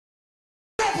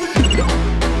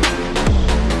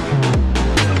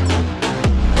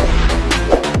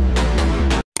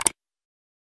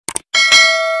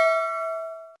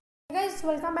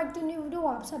Welcome back to new video.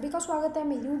 आप सभी का स्वागत है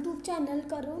मेरे यूट्यूब चैनल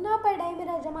करोना पढ़ाई में।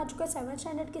 आज हम आ चुके हैं 7th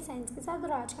स्टैंडर्ड की साइंस के साथ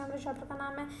और आज का हमारे चैप्टर का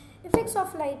नाम है इफेक्ट्स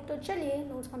ऑफ लाइट। तो चलिए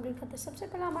नोट्स कंप्लीट करते हैं। सबसे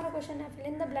पहला हमारा क्वेश्चन है fill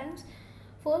in the blanks.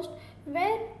 First,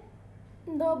 where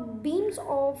the beams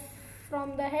of from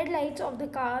the headlights of the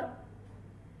car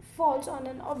falls on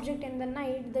an object in the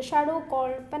night, the shadow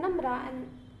called penumbra and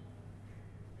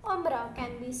umbra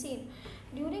can be seen.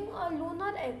 During a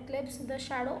lunar eclipse, the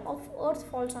shadow of Earth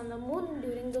falls on the moon.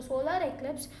 During the solar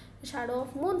eclipse, the shadow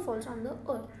of moon falls on the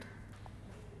Earth.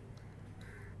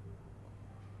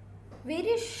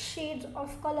 Various shades of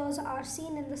colors are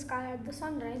seen in the sky at the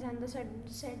sunrise and the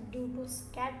sunset due to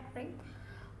scattering.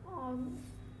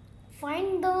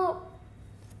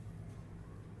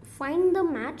 Find the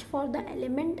match for the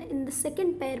element in the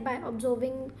second pair by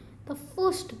observing the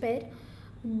first pair.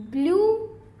 Blue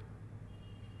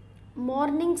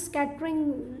morning scattering,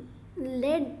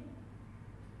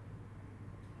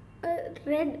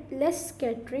 red less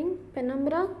scattering,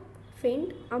 penumbra faint,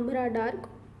 umbra dark.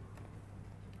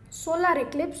 Solar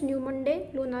eclipse, new moon day,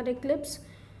 lunar eclipse,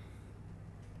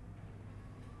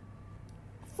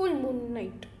 full moon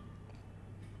night.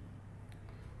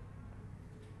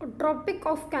 Tropic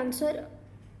of Cancer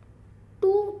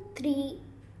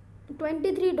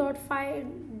 23.5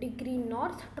 degree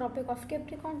north, Tropic of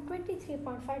Capricorn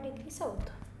 23.5 degree south.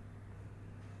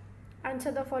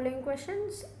 Answer the following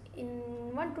questions in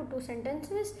 1 to 2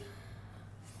 sentences.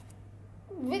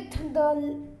 With the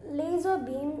laser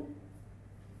beam,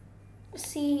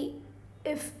 see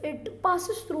if it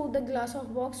passes through the glass of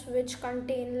box which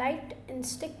contain light and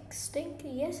stick.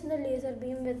 Yes, the laser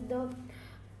beam with the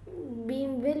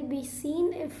beam will be seen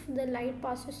if the light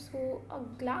passes through a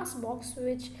glass box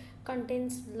which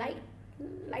contains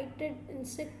lighted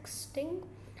insect.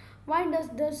 Why does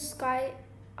the sky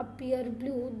appear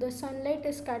blue? The sunlight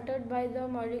is scattered by the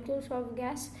molecules of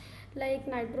gas like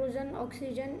nitrogen,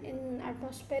 oxygen in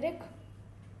atmospheric.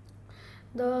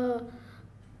 The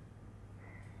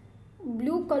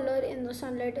blue color in the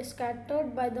sunlight is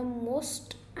scattered by the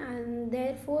most and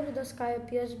therefore the sky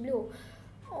appears blue.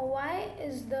 Why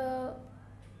is the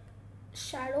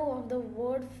shadow of the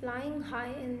bird flying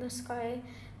high in the sky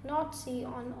not seen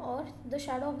on Earth? The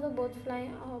shadow of the bird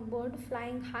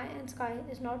flying high in sky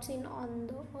is not seen on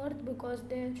the Earth because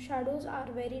their shadows are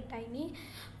very tiny.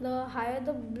 The higher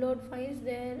the bird flies,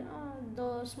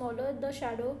 the smaller the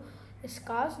shadow is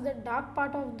cast. The dark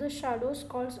part of the shadows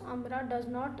called umbra does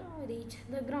not reach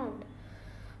the ground.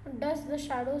 Does the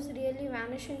shadows really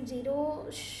vanish in zero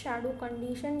shadow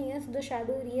condition? Yes, the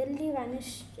shadow really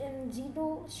vanish in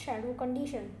zero shadow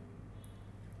condition.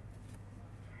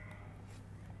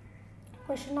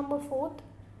 Question number 4.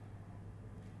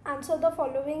 Answer the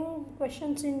following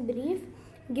questions in brief.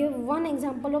 Give one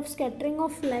example of scattering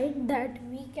of light that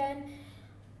we can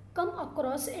come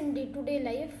across in day-to-day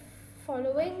life.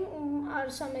 Following are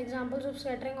some examples of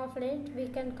scattering of light we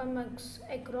can come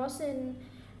across in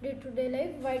day-to-day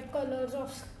life. White colors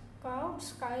of clouds,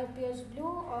 sky appears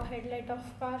blue, or headlight of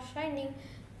car shining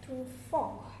through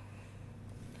fog.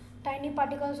 Tiny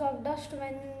particles of dust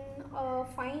when a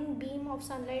fine beam of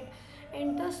sunlight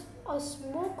enters a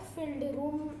smoke-filled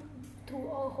room through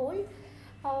a hole.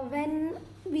 When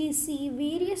we see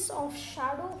various of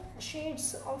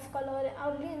shades of color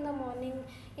early in the morning,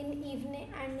 in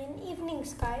evening and in evening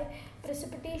sky,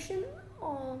 precipitation,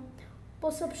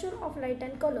 perception of light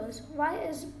and colors. Why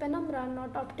is penumbra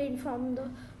not obtained from the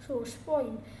source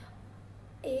point?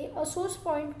 A source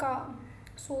point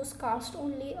source cast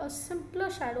only a simpler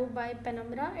shadow by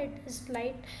penumbra. It is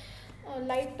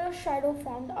lighter shadow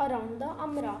formed around the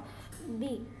umbra.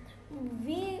 B,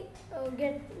 we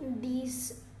get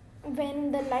these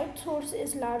when the light source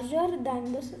is larger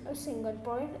than the single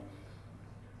point.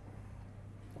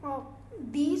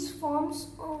 These forms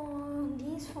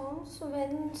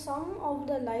when some of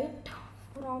the light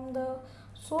from the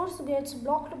source gets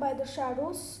blocked by the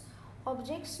shadows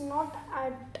objects, not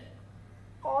at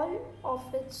all of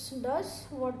it does.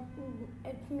 What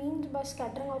it means by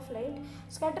scattering of light?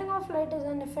 Scattering of light is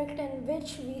an effect in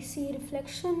which we see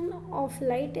reflection of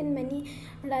light in many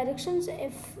directions.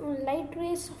 If light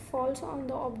rays falls on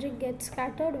the object gets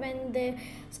scattered, when the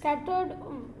scattered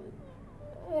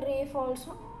ray falls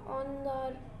on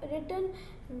the retina,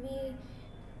 we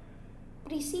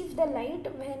perceive the light.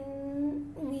 When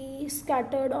we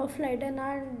scattered of light in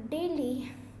our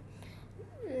daily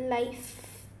life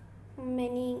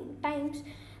many times,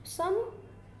 some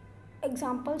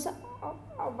examples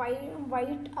are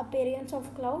white appearance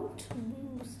of clouds,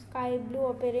 sky blue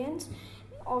appearance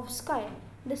of sky.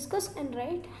 Discuss and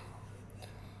write.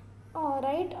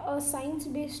 Write a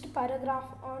science-based paragraph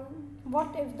on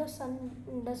what if the sun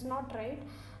does not rise.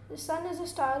 The sun is a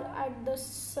star at the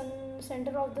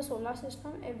center of the solar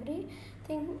system.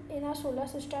 Everything in our solar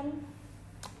system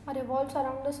revolves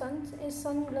around the sun. If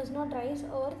sun does not rise,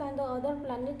 Earth and the other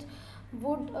planets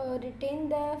would retain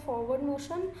their forward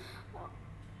motion,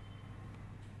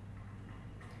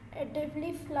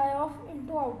 actively fly off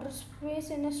into outer space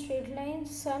in a straight line.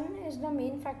 Sun is the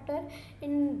main factor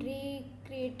in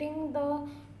recreating the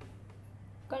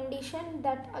condition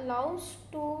that allows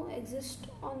to exist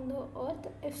on the earth.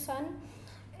 If sun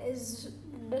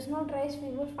does not rise, we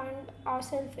will find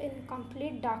ourselves in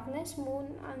complete darkness.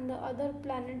 Moon and the other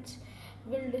planets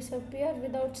will disappear.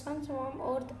 Without sun, warm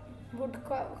earth would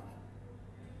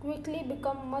quickly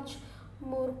become much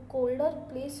more colder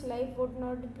place. Life would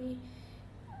not be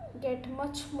get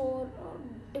much more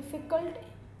difficult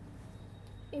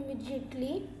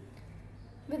immediately.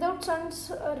 Without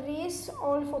sun's rays,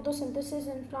 all photosynthesis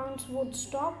in plants would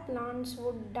stop, plants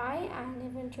would die, and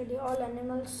eventually all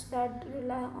animals that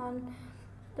rely on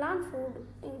plant food,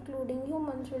 including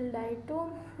humans, will die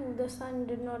too. If the sun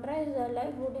did not rise, their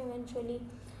life would eventually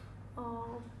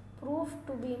prove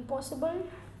to be impossible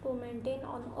to maintain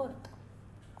on Earth.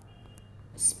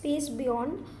 Space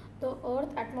beyond the Earth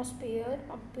atmosphere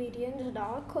appears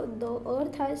dark. The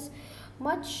Earth has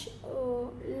much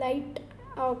light,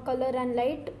 color and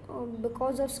light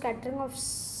because of scattering of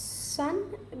sun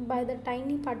by the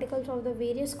tiny particles of the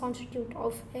various constituent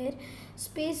of air.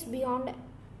 Space beyond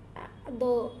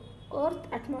the Earth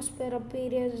atmosphere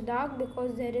appears dark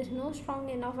because there is no strong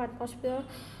enough atmosphere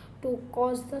to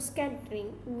cause the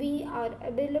scattering. We are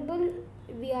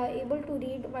able to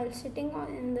read while sitting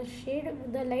in the shade.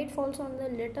 The light falls on the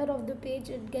letter of the page,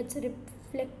 it gets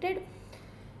reflected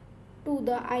to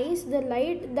the eyes. The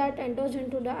light that enters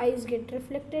into the eyes get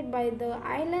reflected by the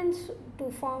eye lens to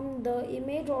form the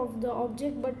image of the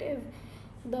object. But if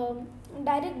the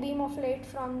direct beam of light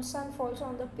from sun falls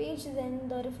on the page, then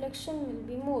the reflection will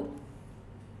be more.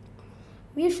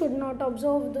 We should not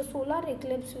observe the solar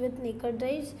eclipse with naked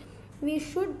eyes. We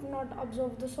should not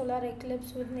observe the solar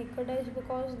eclipse with naked eyes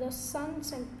because the sun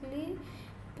simply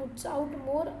puts out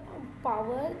more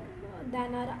power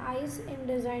than our eyes in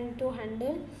designed to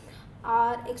handle.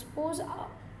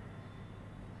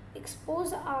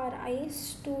 Expose our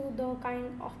eyes to the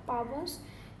kind of powers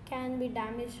can be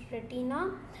damaged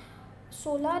retina.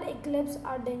 Solar eclipses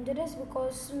are dangerous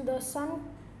because the sun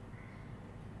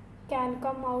can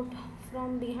come out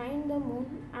from behind the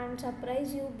moon and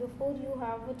surprise you before you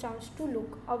have a chance to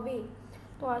look away.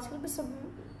 तो आजकल बस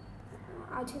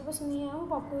नहीं है।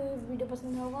 आपको video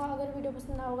पसंद होगा। अगर video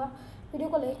पसंद आएगा वीडियो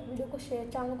को लाइक, वीडियो को शेयर,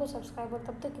 चैनल को सब्सक्राइब और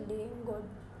तब तक के लिए गुड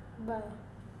बाय।